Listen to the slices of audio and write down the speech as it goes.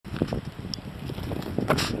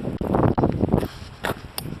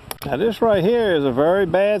Now this right here is a very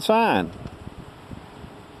bad sign.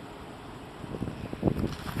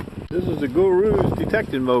 This is the Guru's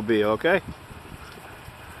detecting mobile, okay?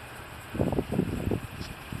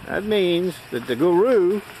 That means that the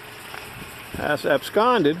Guru has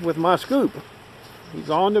absconded with my scoop. He's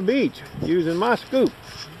on the beach using my scoop.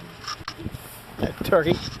 That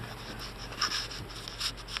turkey.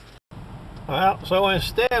 Well, so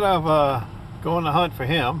instead of going to hunt for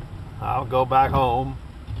him, I'll go back home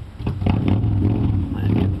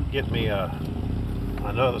and get me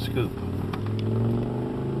another scoop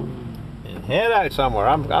and head out somewhere.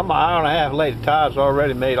 I'm an hour and a half late. The tire's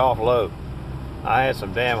already made off load. I had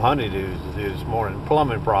some damn honeydews to do this morning.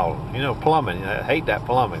 Plumbing problem. You know, plumbing. I hate that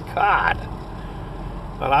plumbing. God.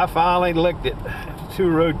 But I finally licked it after 2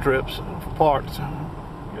 road trips for parts.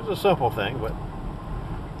 It was a simple thing, but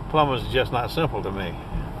plumbing is just not simple to me.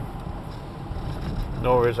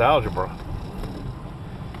 Nor is algebra.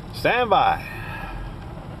 Stand by.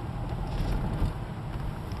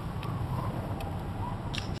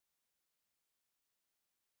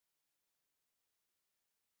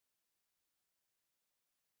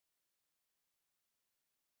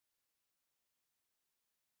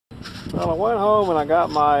 Well, I went home and I got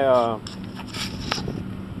my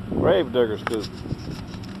gravedigger scoop.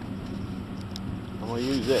 I'm going to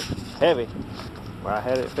use it. It's heavy, but I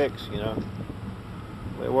had it fixed, you know.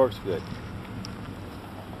 It works good.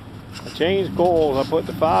 I changed coils. I put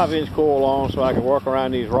the 5-inch coil on so I can work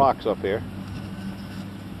around these rocks up here.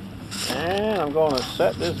 And I'm going to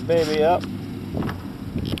set this baby up,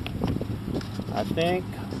 I think,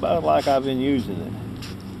 about like I've been using it.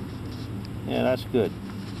 Yeah, that's good.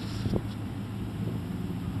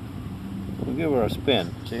 We'll give her a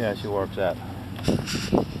spin, see how she works out.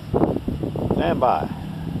 Stand by.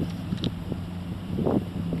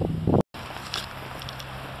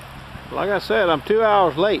 Like I said, I'm 2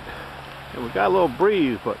 hours late, and we got a little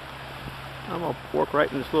breeze, but I'm going to work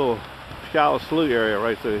right in this little shallow slough area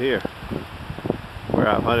right through here, where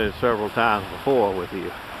I've hunted several times before with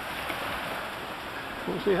you.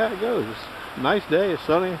 We'll see how it goes. It's a nice day, it's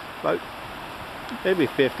sunny, about maybe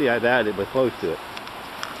 50, I doubt it, but close to it.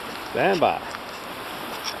 Stand by.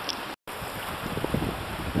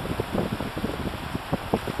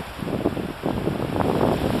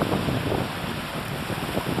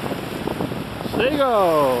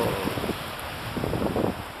 Seagulls!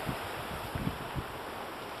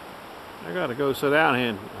 I gotta go sit down here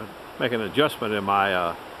and make an adjustment in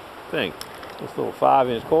my thing. This little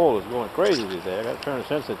 5-inch coil is going crazy today. I gotta turn the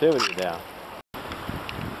sensitivity down.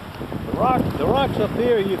 The rocks up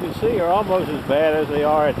here, you can see, are almost as bad as they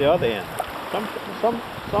are at the other end.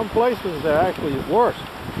 Some places they're actually worse.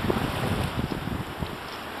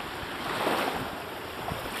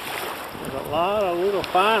 There's a lot of little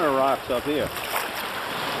finer rocks up here.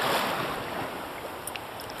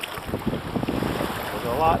 There's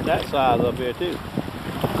a lot that size up here too.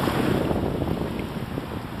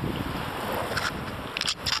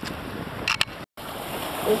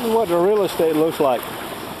 This is what the real estate looks like.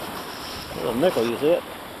 Little nickel, you see it?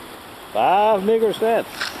 5 meager cents.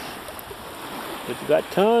 But you got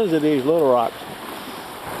tons of these little rocks.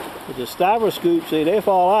 With the stiver scoop, see, they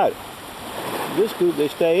fall out. This scoop, they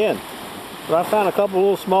stay in. But I found a couple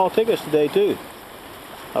little small tickets today too.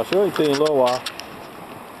 I'll show you to you in a little while.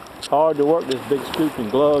 It's hard to work this big scoop in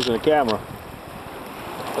gloves and a camera.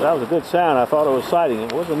 But that was a good sound. I thought it was sighting.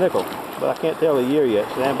 It was a nickel, but I can't tell the year yet.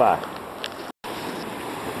 Stand by.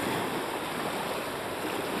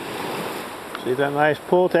 See that nice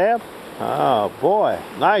pull tab? Oh boy,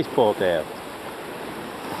 nice pull tab.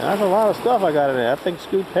 And that's a lot of stuff I got in there. I think the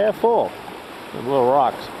scoop's half full. Them little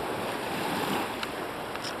rocks.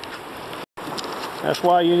 That's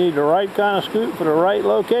why you need the right kind of scoop for the right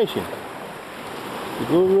location. If the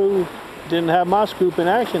Guru didn't have my scoop in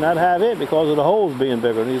action, I'd have it because of the holes being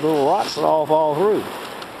bigger. These little rocks would all fall through.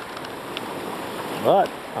 But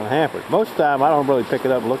I'm hampered. Most of the time I don't really pick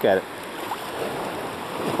it up and look at it.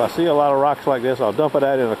 If I see a lot of rocks like this, I'll dump it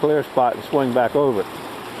out in a clear spot and swing back over it.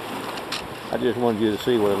 I just wanted you to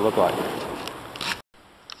see what it looked like.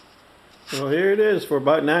 So here it is for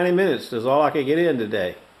about 90 minutes. That's all I could get in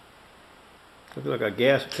today. Looks like a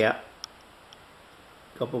gas cap,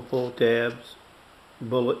 couple pull tabs,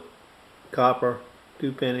 bullet, copper,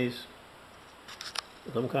 2 pennies,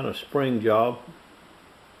 some kind of spring job,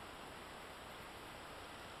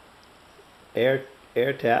 air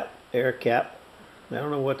cap. I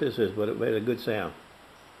don't know what this is, but it made a good sound.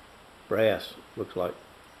 Brass, looks like.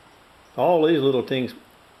 All these little things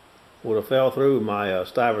would have fell through my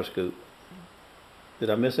stiver scoop. Did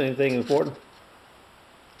I miss anything important?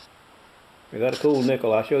 I got a cool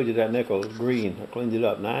nickel. I showed you that nickel. It's green. I cleaned it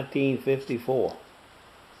up. 1954.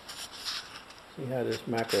 See how this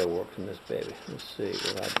macro works in this baby. Let's see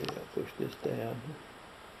what I do. I push this down.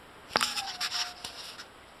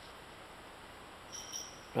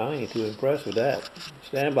 I ain't too impressed with that.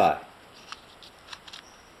 Stand by.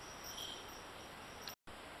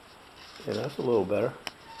 Yeah, that's a little better.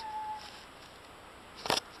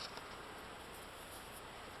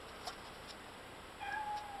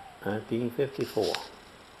 $19.54.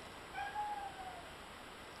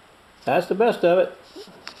 That's the best of it.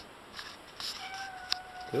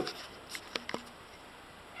 Oops.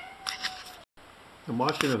 I'm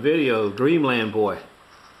watching a video of Dreamland Boy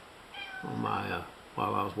on my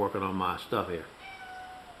while I was working on my stuff here.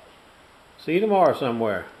 See you tomorrow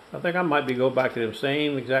somewhere. I think I might go back to the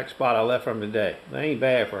same exact spot I left from today. That ain't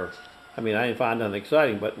bad for, I mean, I didn't find nothing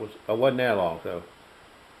exciting, but I wasn't there long, so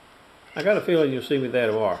I got a feeling you'll see me there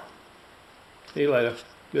tomorrow. See you later.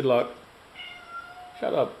 Good luck.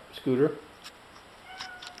 Shut up, Scooter.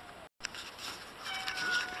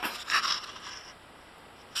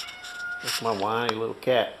 That's my whiny little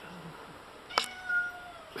cat.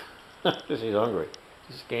 She's hungry.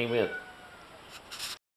 She just came in.